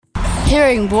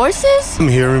Hearing voices? I'm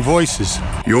hearing voices.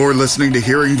 You're listening to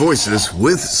Hearing Voices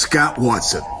with Scott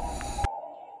Watson.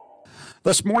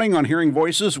 This morning on Hearing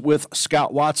Voices with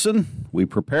Scott Watson, we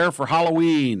prepare for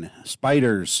Halloween,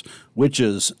 spiders,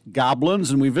 witches,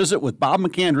 goblins, and we visit with Bob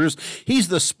McAndrews. He's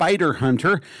the spider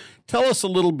hunter. Tell us a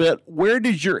little bit, where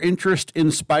did your interest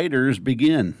in spiders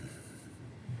begin?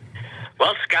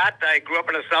 Well, Scott, I grew up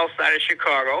on the south side of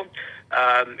Chicago,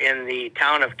 in the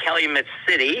town of Calumet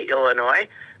City, Illinois.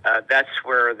 That's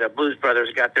where the Blues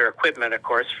Brothers got their equipment, of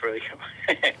course.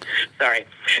 Sorry.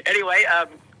 Anyway,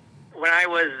 when I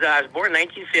was born in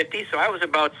 1950, so I was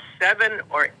about 7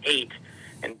 or 8.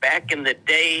 And back in the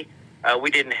day,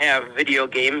 we didn't have video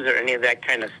games or any of that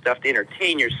kind of stuff to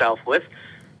entertain yourself with.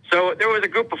 So there was a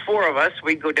group of 4 of us.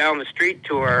 We'd go down the street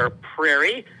to our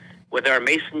prairie with our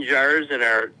mason jars and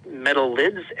our metal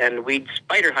lids, and we'd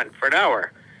spider hunt for an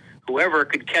hour. Whoever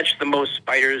could catch the most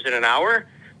spiders in an hour,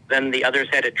 then the others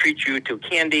had to treat you to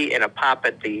candy and a pop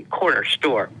at the corner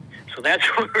store. So that's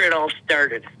where it all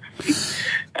started.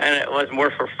 And it was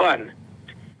more for fun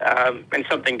and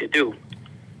something to do.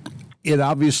 It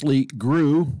obviously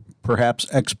grew, perhaps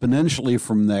exponentially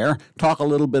from there. Talk a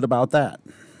little bit about that.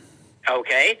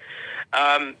 Okay.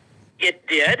 It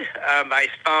did. I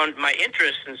found my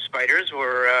interest in spiders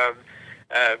were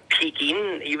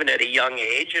peaking even at a young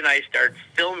age, and I started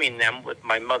filming them with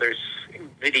my mother's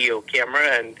video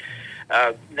camera, and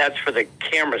that's where the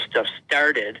camera stuff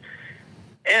started.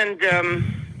 And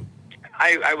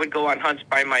I would go on hunts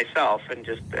by myself and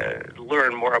just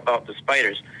learn more about the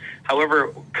spiders.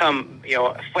 However,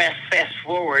 fast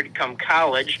forward, come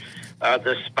college,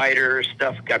 the spider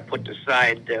stuff got put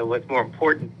aside with more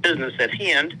important business at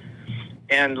hand.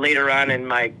 And later on in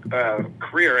my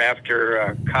career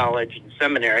after college and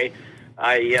seminary,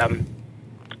 I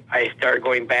started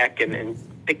going back and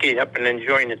picking it up and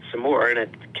enjoying it some more. And it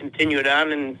continued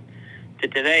on and to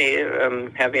today,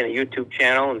 having a YouTube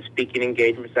channel and speaking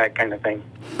engagements, that kind of thing.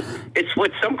 It's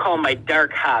what some call my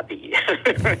dark hobby.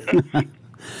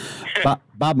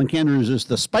 Bob McAndrews is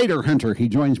the spider hunter. He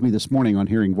joins me this morning on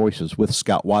Hearing Voices with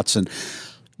Scott Watson.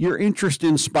 Your interest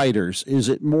in spiders, is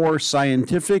it more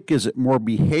scientific? Is it more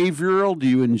behavioral? Do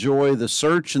you enjoy the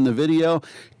search and the video?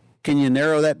 Can you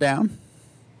narrow that down?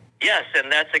 Yes,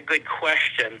 and that's a good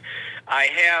question. I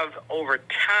have, over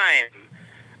time,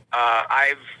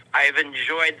 I've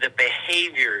enjoyed the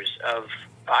behaviors of,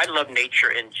 I love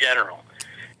nature in general.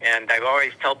 And I've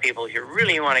always tell people, if you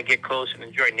really want to get close and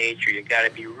enjoy nature, you got to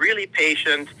be really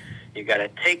patient. You got to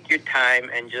take your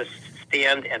time and just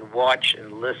stand and watch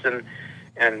and listen.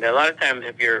 And a lot of times,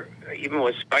 if you're, even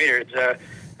with spiders,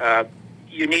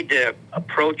 you need to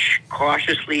approach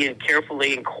cautiously and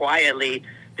carefully and quietly,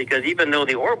 because even though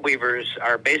the orb weavers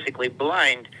are basically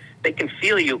blind, they can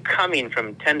feel you coming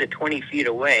from 10 to 20 feet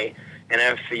away. And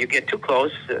if you get too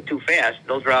close, too fast,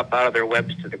 they'll drop out of their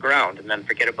webs to the ground and then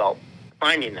forget about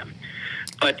finding them.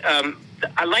 But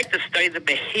I like to study the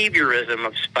behaviorism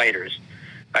of spiders.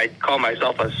 I call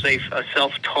myself a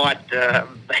self-taught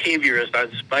behaviorist on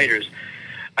spiders.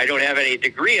 I don't have any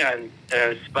degree on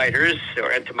spiders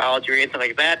or entomology or anything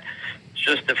like that. It's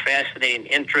just a fascinating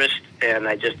interest, and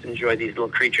I just enjoy these little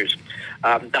creatures.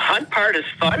 The hunt part is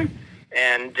fun,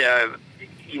 and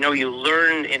you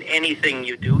learn in anything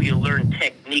you do. You learn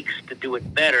techniques to do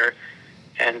it better,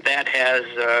 and that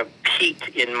has peaked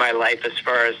in my life as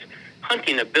far as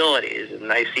hunting abilities,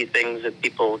 and I see things that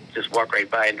people just walk right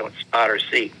by and don't spot or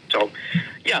see. So,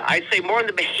 yeah, I'd say more on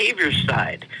the behavior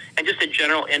side and just a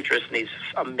general interest in these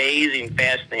amazing,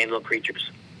 fascinating little creatures.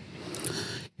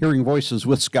 Hearing Voices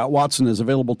with Scott Watson is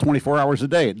available 24 hours a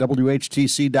day at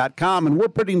WHTC.com, and we're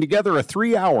putting together a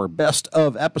 3-hour best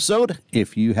of episode.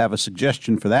 If you have a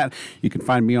suggestion for that, you can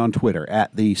find me on Twitter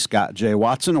at the Scott J.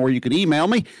 Watson, or you can email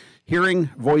me, Hearing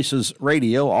Voices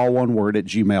Radio, all one word, at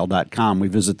gmail.com. We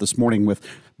visit this morning with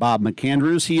Bob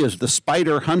McAndrews. He is the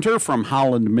spider hunter from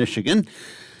Holland, Michigan.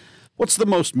 What's the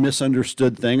most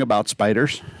misunderstood thing about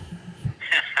spiders?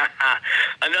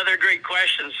 Another great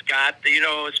question, Scott.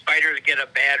 Spiders get a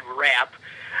bad rap,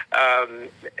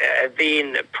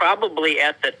 being probably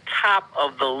at the top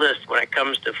of the list when it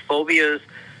comes to phobias.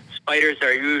 Spiders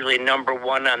are usually number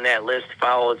one on that list,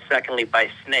 followed secondly by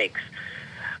snakes.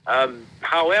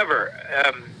 However,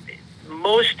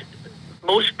 most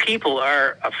people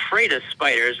are afraid of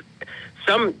spiders.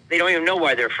 Some, they don't even know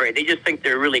why they're afraid. They just think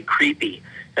they're really creepy.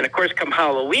 And, of course, come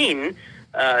Halloween,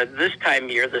 this time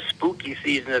of year, the spooky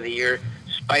season of the year,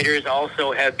 spiders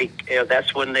also have,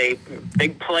 that's when they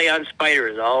big play on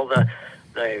spiders. All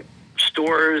the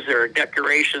stores or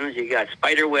decorations, you got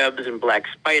spider webs and black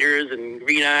spiders and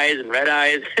green eyes and red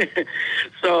eyes.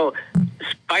 So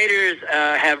spiders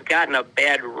have gotten a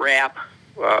bad rap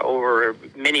over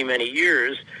many, many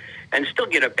years, and still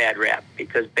get a bad rap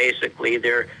because basically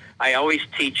I always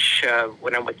teach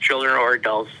when I'm with children or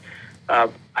adults.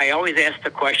 I always ask the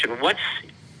question,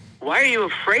 why are you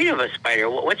afraid of a spider?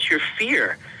 What's your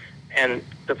fear? And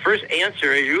the first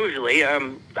answer is usually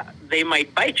they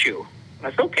might bite you.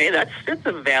 That's okay. That's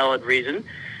a valid reason.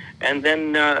 And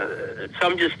then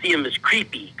some just see them as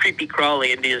creepy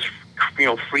crawly, and they just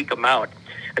freak them out.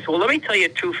 I said, well, let me tell you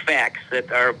two facts that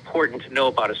are important to know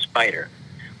about a spider.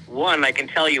 One, I can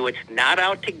tell you it's not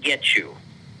out to get you.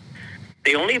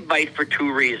 They only bite for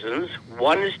two reasons.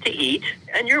 One is to eat,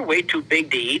 and you're way too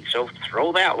big to eat, so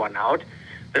throw that one out.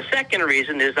 The second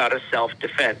reason is out of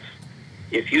self-defense.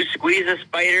 If you squeeze a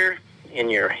spider in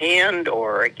your hand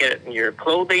or get it in your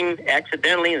clothing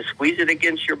accidentally and squeeze it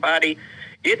against your body,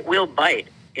 it will bite.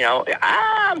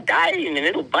 I'm dying, and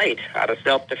it'll bite out of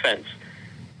self-defense.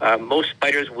 Most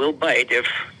spiders will bite if,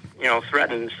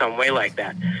 threatened in some way like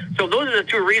that. So those are the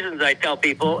two reasons I tell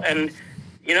people, and,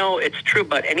 it's true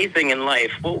about anything in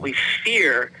life. What we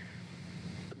fear,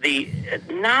 the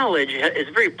knowledge is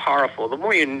very powerful. The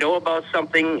more you know about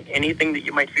something, anything that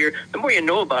you might fear, the more you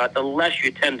know about it, the less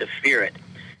you tend to fear it.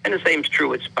 And the same is true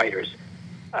with spiders.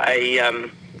 I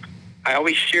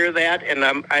always share that, and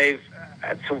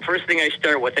so first thing I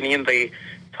start with any of the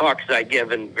talks I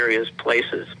give in various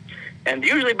places. And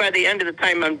usually by the end of the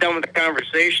time I'm done with the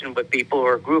conversation with people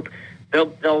or a group,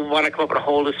 they'll want to come up and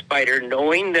hold a spider,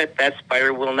 knowing that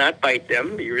spider will not bite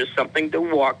them. You're just something to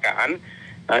walk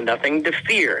on, nothing to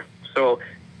fear. So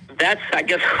that's, I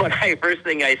guess, first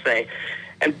thing I say.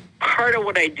 And part of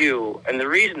what I do, and the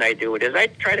reason I do it, is I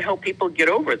try to help people get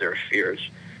over their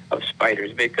fears of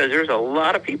spiders, because there's a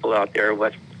lot of people out there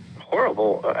with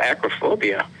horrible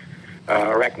acrophobia,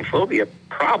 arachnophobia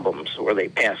problems where they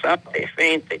pass out, they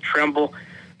faint, they tremble,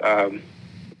 and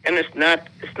it's not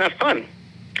fun.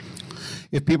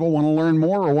 If people want to learn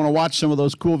more or want to watch some of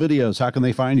those cool videos, how can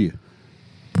they find you?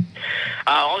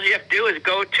 All you have to do is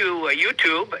go to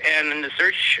YouTube, and in the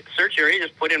search area,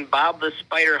 just put in Bob the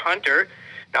Spider Hunter.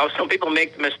 Now, some people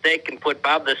make the mistake and put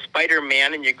Bob the Spider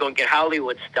Man, and you're going to get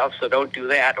Hollywood stuff, so don't do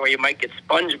that, or you might get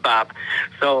SpongeBob.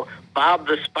 So Bob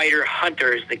the Spider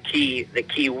Hunter is the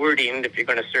key wording if you're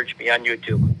going to search me on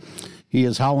YouTube. He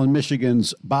is Holland,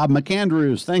 Michigan's Bob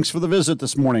McAndrews. Thanks for the visit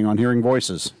this morning on Hearing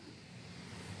Voices.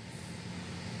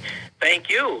 Thank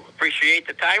you. Appreciate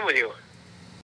the time with you.